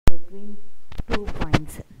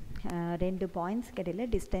ரெண்டு பாயிண்ட்ஸ் இடையில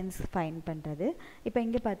distance fine பண்ணுறது. இப்போ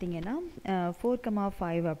இங்கே பார்த்தீங்கன்னா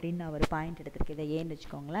 4,5 அப்படின்னு நான் ஒரு பாயிண்ட் எடுத்திருக்கேன். இதை ஏன்னு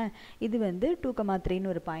வச்சுக்கோங்களேன். இது வந்து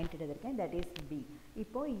 2,3ன்னு ஒரு பாயிண்ட் எடுத்திருக்கேன். That is B.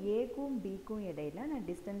 இப்போது ஏக்கும் பிக்கும் இடையில நான்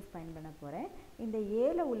டிஸ்டன்ஸ் ஃபைன் பண்ண போகிறேன். இந்த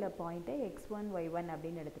ஏல உள்ள பாயிண்ட்டை x1 y1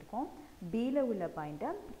 அப்படின்னு எடுத்திருக்கோம். பியில் உள்ள பாயிண்ட்டை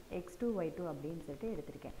x2 y2 அப்படின்னு சொல்லிட்டு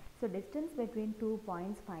எடுத்திருக்கேன். So distance between 2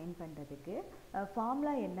 points fine பண்ணுறதுக்கு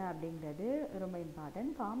ஃபார்முலா என்ன அப்படிங்கிறது ரொம்ப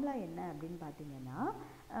இம்பார்ட்டன்ட். ஃபார்முலா என்ன அப்படின்னு பார்த்தீங்கன்னா,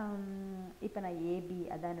 இப்போ நான் ஏபி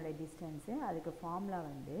அதான் என்னோடய டிஸ்டன்ஸு. அதுக்கு ஃபார்முலா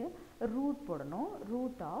வந்து ரூட் போடணும்.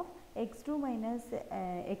 Root of x2 minus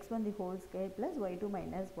x1 the whole square plus y2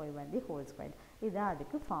 minus y1 the whole square. இதுதான்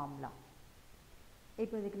அதுக்கு ஃபார்முலா.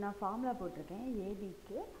 இப்போ இதுக்கு நான் ஃபார்முலா போட்டிருக்கேன்.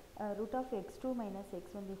 ஏபிக்கு root of x2 minus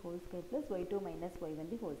x1 the whole square plus y2 minus y1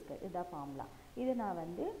 the whole square. இதுதான் formula. இது நான்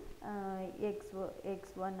வந்து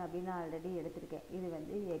x1 அப்படின்னு ஆல்ரெடி எடுத்திருக்கேன். இது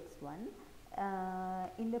வந்து x1.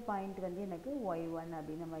 இந்த பாயிண்ட் வந்து எனக்கு y1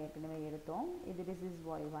 அப்படின்னு நம்ம ஏற்கனவே எடுத்தோம். இது this is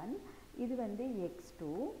y1. இது வந்து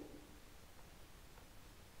x2.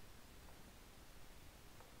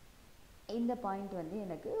 இந்த பாயிண்ட் வந்து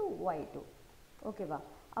எனக்கு y2. ஓகேவா?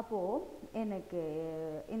 அப்போது எனக்கு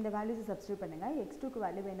இந்த வேல்யூஸை சப்ஸ்டியூட் பண்ணுங்கள். x2க்கு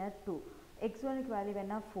வேல்யூ என்ன 2, x1க்கு வேல்யூ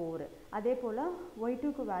என்ன 4, அதே போல்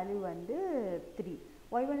y2க்கு வேல்யூ வந்து 3,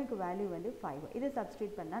 y1க்கு வேல்யூ வந்து 5. இதை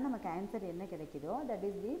சப்ஸ்டியூட் பண்ணால் நமக்கு ஆன்சர் என்ன கிடைக்குதோ that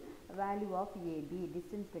is the value of AB,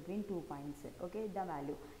 distance between 2 points. Okay, இதுதான்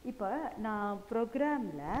வேல்யூ. இப்போ நான்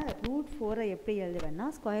ப்ரோக்ராமில் √4 எப்படி எழுதுவேன்னா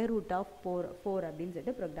ஸ்கொயர் ரூட் ஆஃப் 4 அப்படின்னு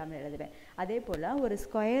சொல்லிட்டு ப்ரோக்ராமில் எழுதுவேன். அதே போல் ஒரு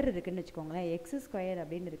ஸ்கொயர் இருக்குதுன்னு வச்சுக்கோங்களேன், எக்ஸ் ஸ்கொயர்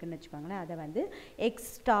அப்படின்னு இருக்குதுன்னு வச்சுக்கோங்களேன். அதை வந்து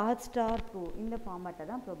எக்ஸ் ஸ்டார் 2 இந்த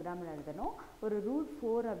ஃபார்மேட்டில் தான் ப்ரோக்ராமில் எழுதணும். ஒரு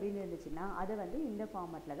 √4 அப்படின்னு இருந்துச்சுன்னா அதை வந்து இந்த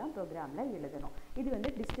ஃபார்மேட்டில் தான் ப்ரோக்ராமில் எழுதணும். இது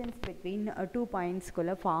வந்து டிஸ்டன்ஸ் பிட்வீன் 2 பாயிண்ட்ஸ்க்குள்ள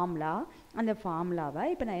ஃபார்முலா. அந்த ஃபார்முலாவை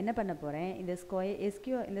இப்போ நான் என்ன பண்ண போகிறேன், இந்த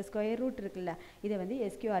இந்த ஸ்கொயர் ரூட் இருக்குல்ல, இதை வந்து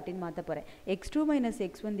எஸ்கியூஆர்டின்னு மாற்ற போகிறேன். x2 minus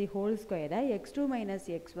x1 the whole ஸ்கொயரை x2 மைனஸ்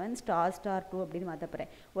x1 ஸ்டார் 2 அப்படின்னு மாற்ற போகிறேன்.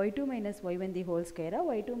 y2 minus y1 the whole ஸ்கொயரை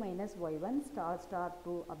y2 மைனஸ் y1 ஸ்டார்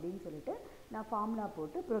 2 அப்படின்னு சொல்லிட்டு நான் ஃபார்முலா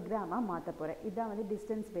போட்டு ப்ரோக்ராமாக மாற்ற போகிறேன். இதுதான் வந்து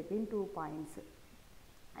டிஸ்டன்ஸ் பிட்வீன் 2 பாயிண்ட்ஸ்.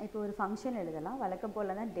 இப்போ ஒரு ஃபங்க்ஷன் எழுதலாம். வழக்கம்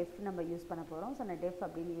போல் தான் டெஃப் நம்ம யூஸ் பண்ண போகிறோம். ஸோ நான் டெஃப்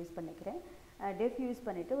அப்படின்னு யூஸ் பண்ணிக்கிறேன். டெஃப் யூஸ்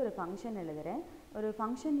பண்ணிவிட்டு ஒரு ஃபங்க்ஷன் எழுதுகிறேன். ஒரு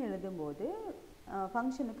ஃபங்க்ஷன் எழுதும்போது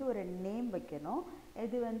ஃபங்க்ஷனுக்கு ஒரு நேம் வைக்கணும்.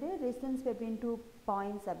 இது வந்து டிஸ்டன்ஸ் பிட்வீன் 2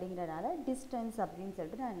 பாயிண்ட்ஸ் அப்படிங்கிறனால டிஸ்டன்ஸ் அப்படின்னு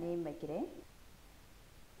சொல்லிட்டு நான் நேம் வைக்கிறேன்.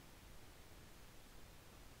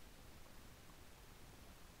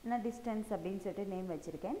 நான் டிஸ்டன்ஸ் அப்படின்னு சொல்லிட்டு நேம்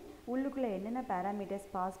வச்சுருக்கேன். உள்ளுக்குள்ளே என்னென்ன பேராமீட்டர்ஸ்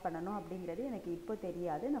பாஸ் பண்ணணும் அப்படிங்கிறது எனக்கு இப்போ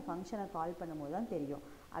தெரியாது. நான் ஃபங்க்ஷனை கால் பண்ணும்போது தான் தெரியும்.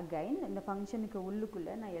 அகைன் இந்த ஃபங்க்ஷனுக்கு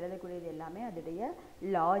உள்ளுக்குள்ளே நான் எழுதக்கூடியது எல்லாமே அதோடைய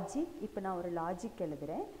லாஜிக். இப்போ நான் ஒரு லாஜிக்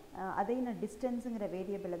எழுதுகிறேன். அதையும் நான் டிஸ்டன்ஸுங்கிற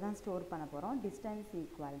வேரியபிளில் தான் ஸ்டோர் பண்ண போகிறோம். Distance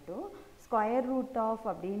equal to square root of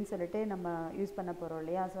அப்படின்னு சொல்லிட்டு நம்ம யூஸ் பண்ண போகிறோம்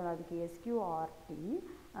இல்லையா. ஸோ அதுக்கு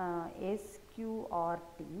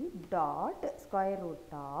SQRT dot square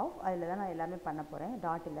root of, அதில் தான் நான் எல்லாமே பண்ண போகிறேன்.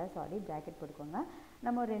 டாட் இல்லை, சாரி, ப்ராக்கெட் போட்டுக்கோங்க.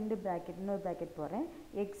 நம்ம ஒரு இன்னொரு ப்ராக்கெட் போடுறேன்.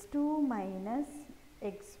 x2 minus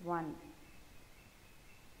x1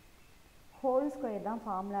 whole square தான்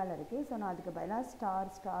ஃபார்முலாவில் இருக்குது. ஸோ நான் அதுக்கு பதிலாக ஸ்டார்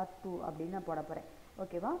 2 அப்படின்னு நான் போட போகிறேன்.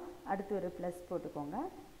 ஓகேவா? அடுத்து ஒரு ப்ளஸ் போட்டுக்கோங்க.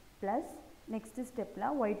 ப்ளஸ் நெக்ஸ்ட்டு ஸ்டெப்பில்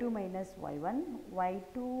y2 minus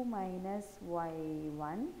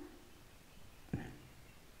y1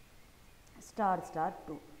 star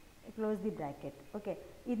 2 close the bracket. Okay,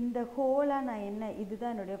 இந்த ஹோலாக நான் என்ன,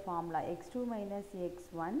 இதுதான் என்னுடைய formula. x2 minus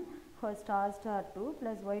x1 star 2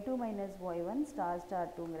 plus y2 minus y1 star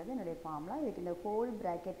 2ங்கிறது என்னுடைய ஃபார்முலா. இதுக்கு இந்த ஹோல்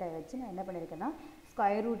ப்ராக்கெட்டை வச்சு நான் என்ன பண்ணியிருக்கேன்னா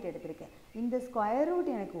ஸ்கொயர் ரூட் எடுத்திருக்கேன். இந்த ஸ்கொயர் ரூட்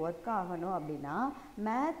எனக்கு ஒர்க் ஆகணும் அப்படின்னா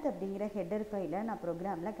மேத் அப்படிங்கிற ஹெட்டர் ஃபைலை நான்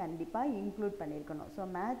ப்ரோக்ராமில் கண்டிப்பாக இன்க்ளூட் பண்ணியிருக்கணும். ஸோ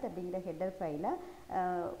மேத் அப்படிங்கிற ஹெட்டர் ஃபைலை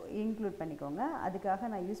இன்க்ளூட் பண்ணிக்கோங்க. அதுக்காக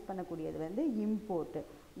நான் யூஸ் பண்ணக்கூடியது வந்து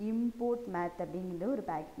இம்போர்ட் மேத் அப்படிங்கிற ஒரு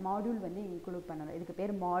மாடியூல் வந்து இன்க்ளூட் பண்ணணும். இதுக்கு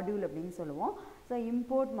பேர் மாடியூல் அப்படின்னு சொல்லுவோம். ஸோ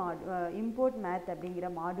இம்போர்ட் மேத் அப்படிங்கிற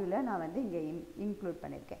மாடியூலை நான் வந்து இங்கே இன்க்ளூட்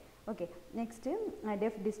பண்ணியிருக்கேன். ஓகே, நெக்ஸ்ட்டு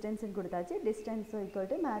டெஃப் டிஸ்டன்ஸ்ன்னு கொடுத்தாச்சு. Distance equal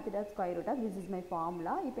to math dot square root of this is my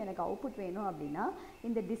formula. இப்போ எனக்கு அவுட்புட் வேணும் அப்படின்னா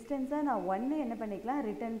இந்த டிஸ்டன்ஸை நான் என்ன பண்ணிக்கலாம்,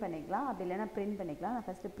 ரிட்டர்ன் பண்ணிக்கலாம், அப்படி இல்லைன்னா பிரிண்ட் பண்ணிக்கலாம். நான்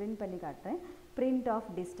ஃபஸ்ட்டு பிரிண்ட் பண்ணி காட்டுறேன். பிரிண்ட் ஆஃப்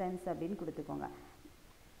டிஸ்டன்ஸ் அப்படின்னு கொடுத்துக்கோங்க.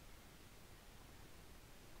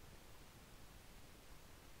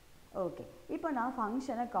 ஓகே, இப்போ நான்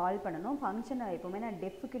ஃபங்க்ஷனை கால் பண்ணணும். ஃபங்க்ஷனை எப்போவுமே நான்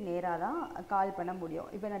டெஃப்க்கு நேராக தான் கால் பண்ண முடியும்.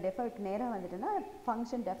 இப்போ நான் டெஃப்க்கு நேராக வந்துட்டேன்னா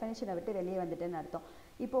ஃபங்க்ஷன் டெஃபினேஷனை விட்டு வெளியே வந்துட்டேன்னு அர்த்தம்.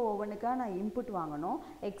 இப்போ ஒவ்வொன்றுக்காக நான் இன்புட் வாங்கணும்.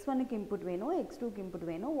 x1க்கு இன்புட் வேணும், x2க்கு இன்புட்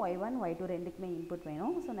வேணும், y1 y2 ரெண்டுக்குமே இன்புட்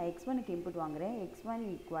வேணும். ஸோ நான் x1க்கு இன்புட் வாங்குகிறேன். x1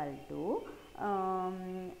 equal to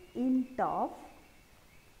int of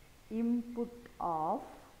input of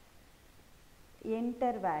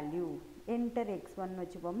enter value. enter x1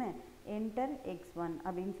 வச்சுப்போமே enter x1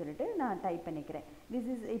 அப்படின்னு சொல்லிட்டு நான் டைப் பண்ணிக்கிறேன்.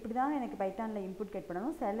 இப்படி தான் எனக்கு பைத்தானில் இன்புட் கெட்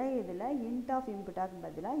பண்ணணும். சில இதில் int of input-ஆக்கு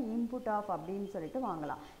பதிலாக input of அப்படின்னு சொல்லிட்டு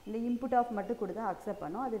வாங்கலாம். இந்த input of மட்டும் கொடுத்தா அக்செப்ட்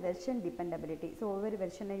பண்ணும். அது வெர்ஷன் டிபெண்டபிலிட்டி. ஸோ ஒவ்வொரு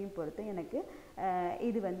வெர்ஷனையும் பொறுத்து எனக்கு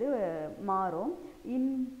இது வந்து மாறும்.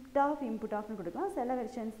 int of input ofனு கொடுக்கலாம். சில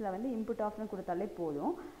வெர்ஷன்ஸில் வந்து input ofனு கொடுத்தாலே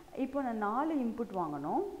போதும். இப்போ நான் 4 இன்புட்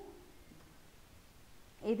வாங்கணும்.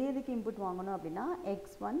 எதுக்கு இன்புட் வாங்கணும் அப்படின்னா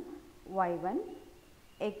x1 y1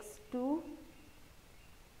 x2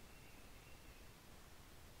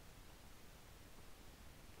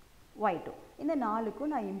 y2 இந்த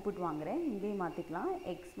 4க்கும் நான் இன்புட் வாங்குறேன். இங்கே மாற்றிக்கலாம்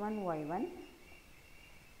x1 y1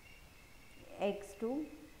 x2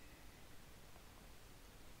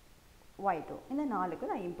 y2 இந்த 4க்கு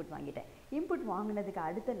நான் இன்புட் வாங்கிட்டேன். இன்புட் வாங்கினதுக்கு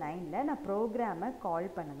அடுத்த லைனில் நான் ப்ரோக்ராமை கால்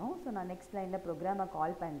பண்ணணும். ஸோ நான் நெக்ஸ்ட் லைனில் ப்ரோக்ராமை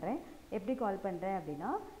கால் பண்ணுறேன். எப்படி கால் பண்ணுறேன் அப்படின்னா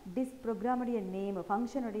ப்ரோக்ராமுடைய நேமு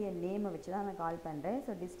ஃபங்க்ஷனுடைய நேமை வச்சு தான் நான் கால் பண்ணுறேன்.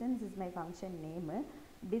 So distance is my function name.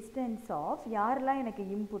 Distance of யாரெல்லாம் எனக்கு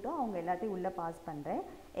இன்புட்டோ அவங்க எல்லாத்தையும் உள்ளே பாஸ் பண்ணுறேன்.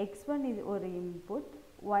 x1 இது ஒரு இன்புட்,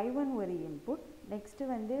 y1 ஒரு இன்புட்,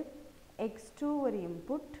 நெக்ஸ்ட்டு வந்து x2 ஒரு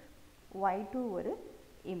இன்புட், y2 ஒரு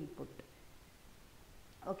இன்புட்.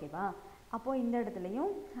 ஓகேவா? அப்போது இந்த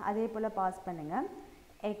இடத்துலையும் அதே போல் பாஸ் பண்ணுங்கள்.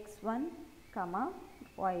 x1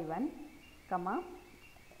 y1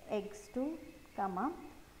 x2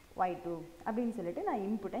 y2 அப்படின்னு சொல்லிட்டு நான்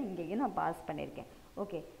இன்புட்டை இங்கேயும் நான் பாஸ் பண்ணியிருக்கேன்.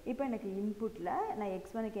 ஓகே, இப்போ எனக்கு இன்புட்டில் நான்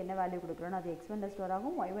x1க்கு என்ன வேல்யூ கொடுக்குறேன்னா அது x1ல ஸ்டோர்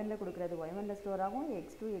ஆகும், y1ல கொடுக்குறது y1ல ஸ்டோர் ஆகும்,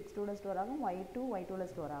 x2ல ஸ்டோர் ஆகும், y2ல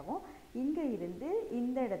ஸ்டோர் ஆகும். இங்கே இருந்து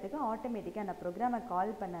இந்த இடத்துக்கு ஆட்டோமேட்டிக்காக நான் ப்ரோக்ராமை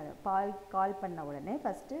கால் பண்ண உடனே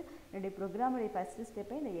ஃபஸ்ட்டு என்னுடைய ப்ரோக்ராமுடைய ஃபஸ்ட்டு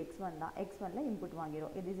ஸ்டெப்பே இந்த x1 தான். x1ல input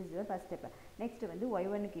வாங்கிடும். This is your first step. Next வந்து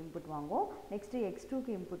y1க்கு இன்புட் வாங்கும், நெக்ஸ்ட்டு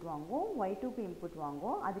x2க்கு இன்புட் வாங்கும், y2க்கு இன்புட்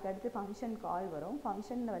வாங்கும். அதுக்கு அடுத்து ஃபங்க்ஷன் கால் வரும்.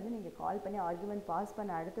 ஃபங்க்ஷனில் வந்து நீங்கள் கால் பண்ணி ஆர்குமெண்ட் பாஸ்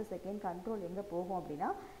பண்ண அடுத்த செகண்ட் கண்ட்ரோல் எங்கே போகும் அப்படின்னா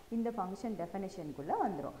இந்த ஃபங்க்ஷன் டெஃபினேஷனுக்குள்ளே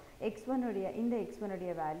வந்துடும். இந்த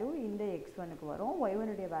x1உடைய வேல்யூ இந்த x1க்கு வரும்,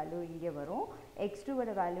 y1உடைய வேல்யூ இங்கே வரும்,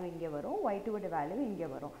 x2ஓட வேல்யூ இங்கே வரும், y2ஓட வேல்யூ இங்கே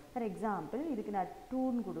வரும். ஃபார் எக்ஸாம்பிள் இதுக்கு நான்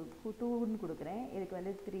 2ன்னு கொடுக்குறேன், இதுக்கு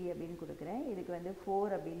வந்து 3 அப்படின்னு கொடுக்குறேன், இதுக்கு வந்து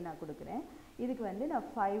 4 அப்படின்னு நான் கொடுக்குறேன், இதுக்கு வந்து நான்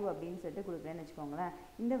 5 அப்படின்னு சொல்லிட்டு கொடுக்குறேன்னு வச்சுக்கோங்களேன்.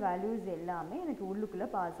 இந்த வேல்யூஸ் எல்லாமே எனக்கு உள்ளுக்குள்ளே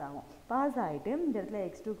பாஸ் ஆகும். பாஸ் ஆகிட்டு இந்த இடத்துல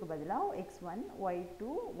x2க்கு பதிலாக x1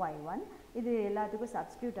 y2 y1 இது எல்லாத்துக்கும்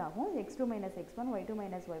சப்ஸ்டியூட் ஆகும். x2 minus x1 y2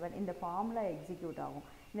 minus y1 இந்த ஃபார்முலா எக்ஸிக்யூட் ஆகும்.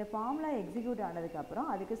 இந்த ஃபார்முலா எக்ஸிக்யூட் ஆனதுக்கப்புறம்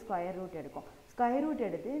அதுக்கு ஸ்கொயர் ரூட் எடுக்கும். ஸ்கொயர் ரூட்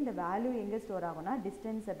எடுத்து இந்த வேல்யூ எங்கே ஸ்டோர் ஆகும்னா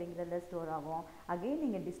டிஸ்டன்ஸ் அப்படிங்கிறதுல ஸ்டோர் ஆகும். அகைன்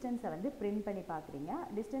நீங்கள் டிஸ்டன்ஸை வந்து பிரிண்ட் பண்ணி பார்க்குறீங்க.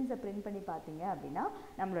 டிஸ்டன்ஸை பிரிண்ட் பண்ணி பார்த்தீங்க அப்படின்னா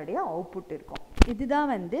நம்மளுடைய அவுட்புட் இருக்கும். இதுதான்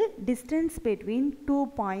வந்து டிஸ்டன்ஸ் பிட்வீன் 2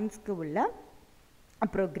 பாயிண்ட்ஸ்க்கு உள்ள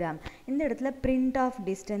ப்ரோக்ராம். இந்த இடத்துல பிரிண்ட் ஆஃப்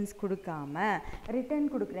டிஸ்டன்ஸ் கொடுக்காம ரிட்டன்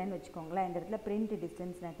கொடுக்குறேன்னு வச்சுக்கோங்களேன். இந்த இடத்துல பிரிண்ட்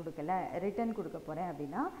டிஸ்டன்ஸ் நான் கொடுக்கல, ரிட்டன் கொடுக்க போகிறேன்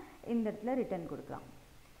அப்படின்னா இந்த இடத்துல ரிட்டன் கொடுக்கலாம்.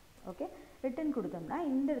 ஓகே, ரிட்டன் கொடுத்தோம்னா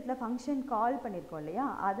இந்த இடத்துல ஃபங்க்ஷன் கால் பண்ணியிருக்கோம் இல்லையா,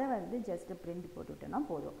 அதை வந்து ஜஸ்ட் பிரிண்ட் போட்டுவிட்டோன்னா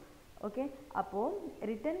போதும். ஓகே, அப்போது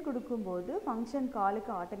ரிட்டன் கொடுக்கும்போது ஃபங்க்ஷன்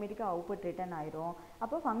காலுக்கு ஆட்டோமேட்டிக்காக அவுட்புட் ரிட்டன் ஆயிரும்.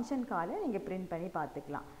 அப்போ ஃபங்க்ஷன் காலை நீங்கள் பிரிண்ட் பண்ணி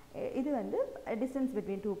பார்த்துக்கலாம். இது வந்து டிஸ்டன்ஸ்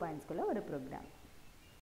பிட்வீன் 2 பாயிண்ட்ஸ்குள்ள ஒரு ப்ரோக்ராம்.